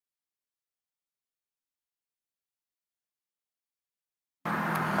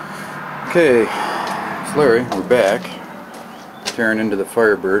Okay, it's Larry. We're back. Tearing into the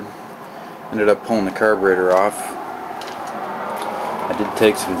Firebird. Ended up pulling the carburetor off. I did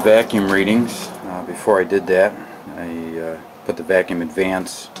take some vacuum readings. Before I did that, I put the vacuum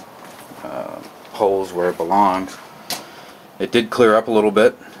advance hose where it belongs. It did clear up a little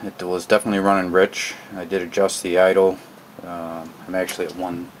bit. It was definitely running rich. I did adjust the idle. I'm actually at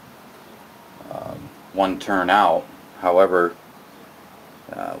one turn out. However,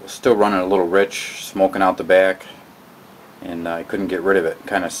 was still running a little rich, smoking out the back, and I couldn't get rid of it.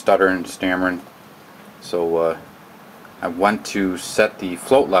 Kind of stuttering, stammering. So I went to set the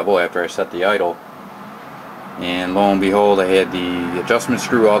float level after I set the idle, and lo and behold, I had the adjustment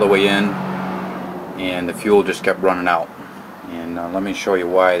screw all the way in, and the fuel just kept running out. And let me show you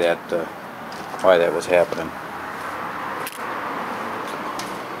why that was happening.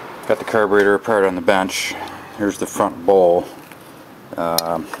 Got the carburetor apart on the bench. Here's the front bowl.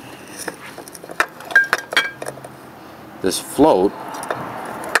 This float,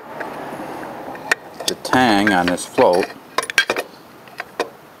 the tang on this float,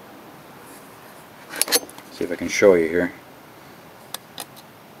 see if I can show you here,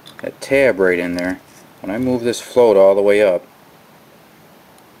 that tab right in there, when I move this float all the way up,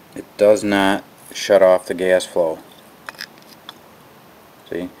 it does not shut off the gas flow.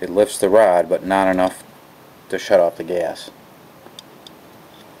 See, it lifts the rod but not enough to shut off the gas.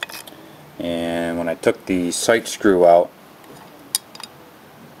 And when I took the sight screw out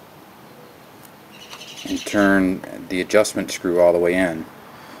and turned the adjustment screw all the way in,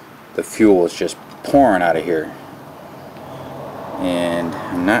 the fuel was just pouring out of here. And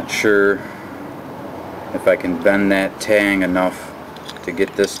I'm not sure if I can bend that tang enough to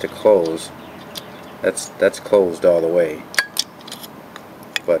get this to close. That's closed all the way.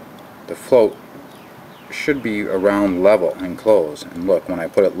 But the float should be around level and close. And look, when I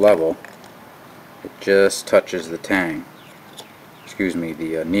put it level, it just touches the tang, excuse me,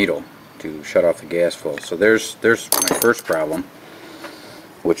 the needle, to shut off the gas flow. So there's my first problem,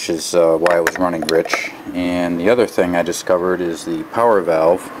 which is why I was running rich. And the other thing I discovered is the power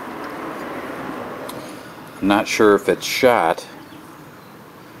valve. I'm not sure if it's shot,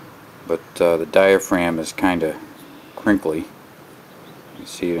 but the diaphragm is kind of crinkly. You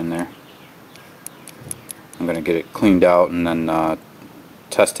see it in there. I'm going to get it cleaned out and then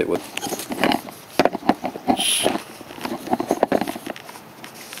test it with.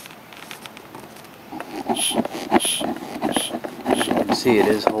 You can see it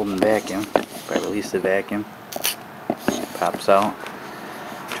is holding vacuum. If I release the vacuum, it pops out.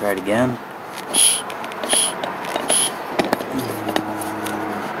 Try it again.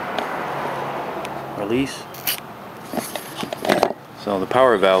 Release. So the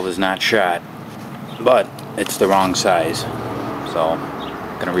power valve is not shot, but it's the wrong size. So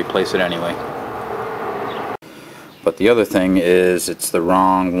I'm going to replace it anyway. But the other thing is it's the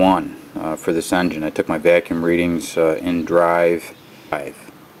wrong one for this engine. I took my vacuum readings in drive,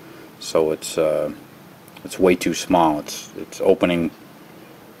 so it's way too small. It's opening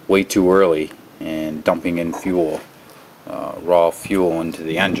way too early and dumping in fuel, raw fuel into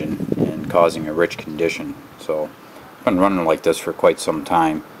the engine and causing a rich condition. So I've been running like this for quite some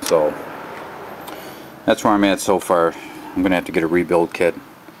time. So that's where I'm at so far. I'm gonna have to get a rebuild kit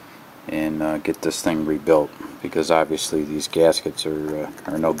and get this thing rebuilt, because obviously these gaskets are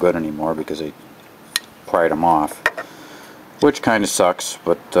no good anymore because they pried them off, which kind of sucks,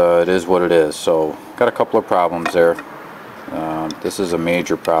 but it is what it is. So got a couple of problems there. This is a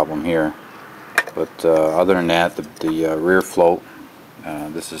major problem here, but other than that, the rear float,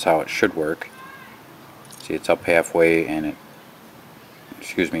 this is how it should work. See, it's up halfway and it,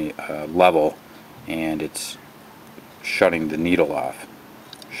 excuse me, level, and it's shutting the needle off,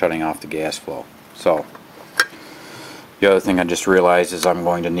 shutting off the gas flow. So the other thing I just realized is I'm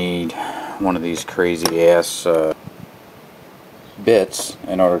going to need one of these crazy ass bits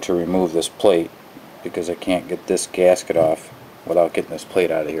in order to remove this plate, because I can't get this gasket off without getting this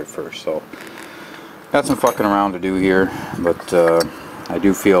plate out of here first. So got some fucking around to do here, but I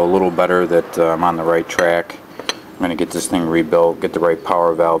do feel a little better that I'm on the right track. I'm going to get this thing rebuilt, get the right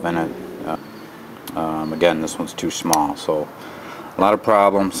power valve in it. Again, this one's too small, so a lot of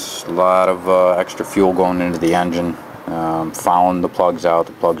problems, a lot of extra fuel going into the engine. Fouling the plugs out.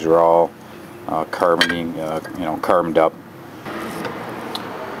 The plugs are all carboned up.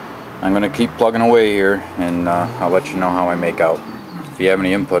 I'm going to keep plugging away here, and I'll let you know how I make out. If you have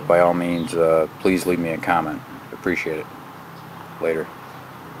any input, by all means, please leave me a comment. Appreciate it. Later.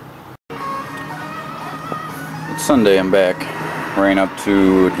 It's Sunday. I'm back. Ran up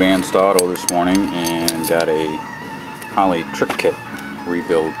to Advanced Auto this morning and got a Holley trick kit,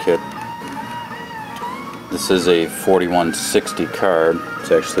 rebuild kit. This is a 4160 carb. It's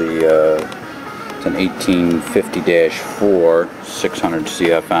actually it's an 1850-4 600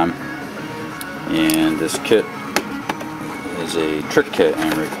 CFM, and this kit is a trick kit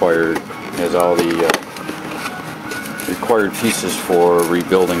and has all the required pieces for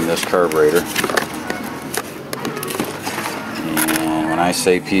rebuilding this carburetor. And when I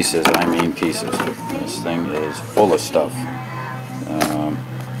say pieces, I mean pieces. This thing is full of stuff.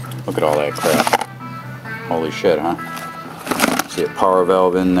 Look at all that crap. Holy shit, huh? See a power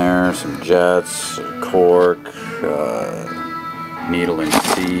valve in there, some jets, a cork, needle and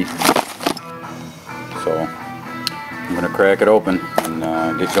seat. So I'm gonna crack it open and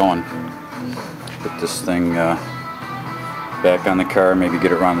get going. Get this thing back on the car, maybe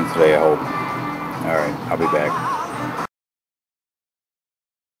get it running today, I hope. Alright, I'll be back.